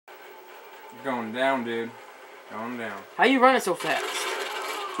You're going down, dude. Going down. How you running so fast?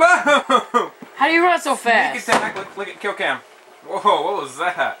 Boom! How do you run so fast? Sneak attack. Look at kill cam. Whoa, what was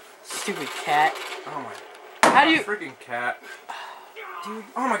that? Stupid cat. Oh my. How do you? Freaking cat. Dude.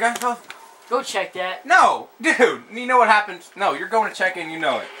 Oh my god. Health. Go check that. No, dude. You know what happens? No, you're going to check in. You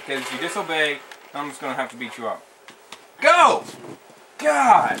know it because you disobey. I'm just gonna have to beat you up. Go!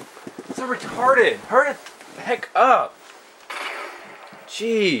 God, so retarded. Hurry the heck up.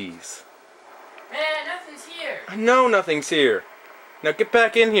 Jeez. Man, nothing's here. I know nothing's here. Now get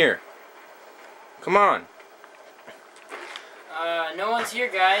back in here. Come on. No one's here,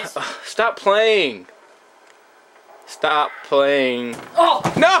 guys. Stop playing. Stop playing. Oh!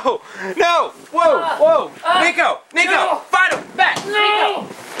 No! No! Whoa! Niko! Niko! No. Fight him! Back! No.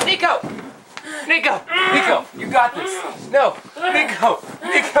 Niko! Niko! Niko! You got this! No! Niko!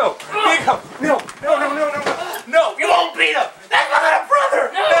 Niko! Niko! No! No! No! No! No! No! You won't beat him!